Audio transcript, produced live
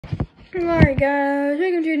Alright guys,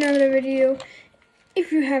 welcome to another video.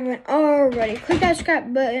 If you haven't already, click that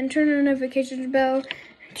subscribe button, turn on the notifications bell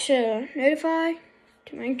to notify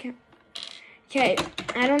to my account. Okay,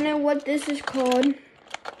 I don't know what this is called.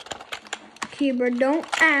 Keyboard, don't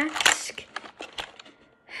ask.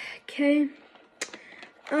 Okay.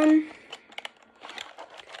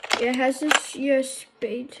 It has this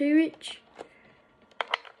USB to it.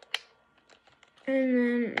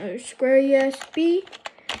 And then a square USB.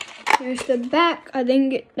 Here's the back. I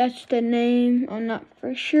think that's the name. I'm not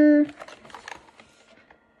for sure.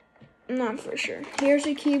 Here's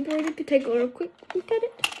a keyboard. You can take a little quick look at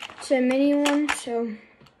it. It's a mini one, so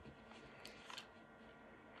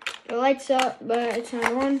it lights up, but it's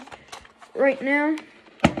not on right now.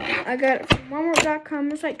 I got it from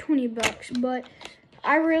Walmart.com. It's like 20 bucks, but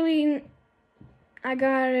I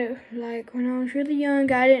got it like when I was really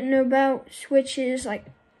young. I didn't know about switches, like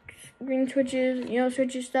green switches, yellow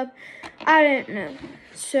switches stuff. I didn't know.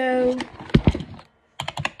 So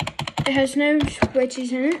it has no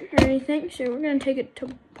switches in it or anything. So we're gonna take it to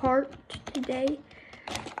apart today.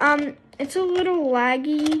 It's a little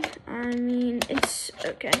laggy. I mean, it's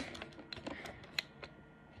okay.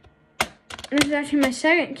 This is actually my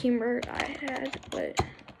second keyboard I had, but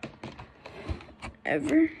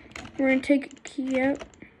ever. We're gonna take a key out.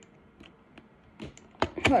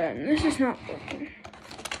 Hold on, this is not working.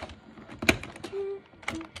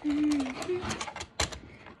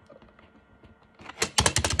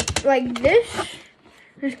 Like this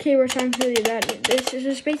keyboard sounds really bad. This is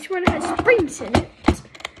a space where it has springs in it.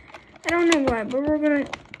 I don't know why, but we're gonna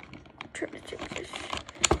try to take this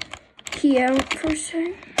key out for a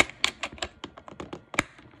second.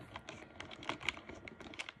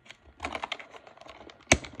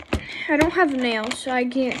 I don't have nails, so I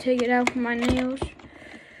can't take it out with my nails.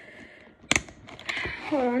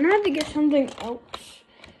 Hold on, I have to get something else.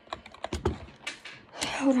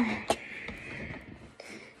 Hold on.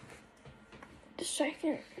 Just a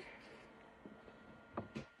second.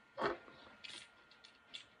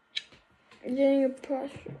 I'm getting a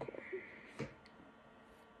plastic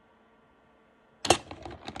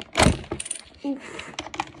one. Oof.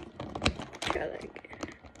 Try that again.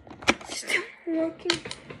 Still working.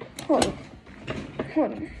 Hold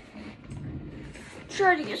on.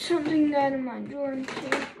 Try to get something out of my drawer and see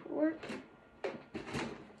if it works.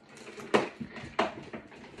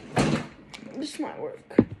 This might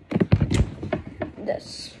work.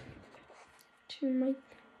 This. To my.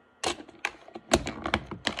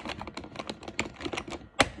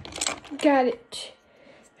 Got it.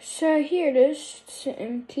 So here it is. It's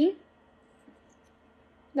empty.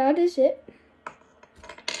 That is it.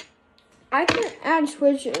 I can add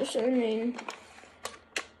switches. I mean,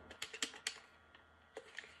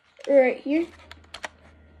 right here.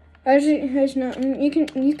 As it has nothing. You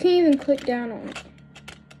can't even click down on it.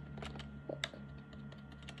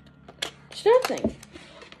 It's nothing.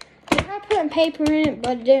 I put paper in it,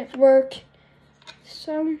 but it didn't work.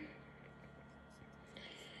 So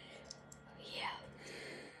yeah.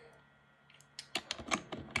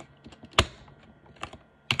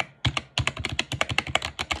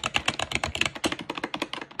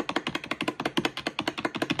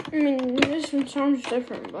 I mean, this one sounds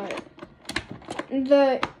different, but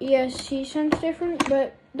the ESC sounds different,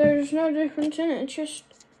 but there's no difference in it. It's just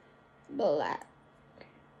black.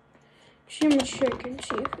 See how much I can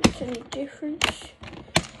see if it's any difference.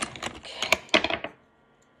 Okay.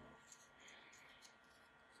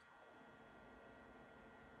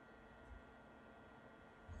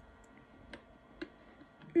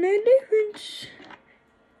 No difference.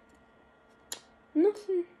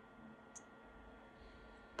 Nothing.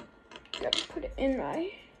 Gotta put it in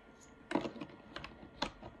right.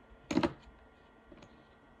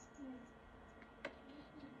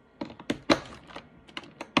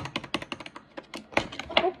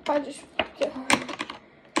 Oh, I just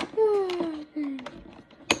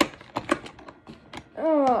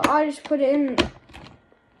I just put it in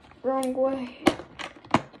wrong way.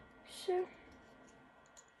 So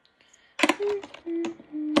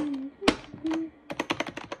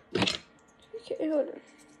okay, hold on.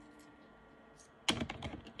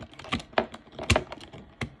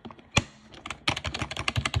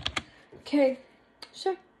 Okay,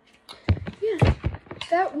 so yeah,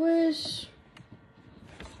 that was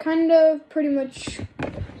kind of pretty much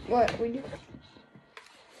what we do,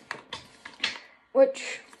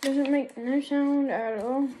 which doesn't make no sound at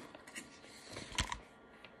all.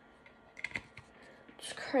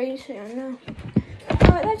 It's crazy, I know.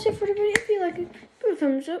 Alright, that's it for the video. If you like it, give it a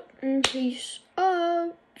thumbs up and peace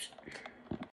out.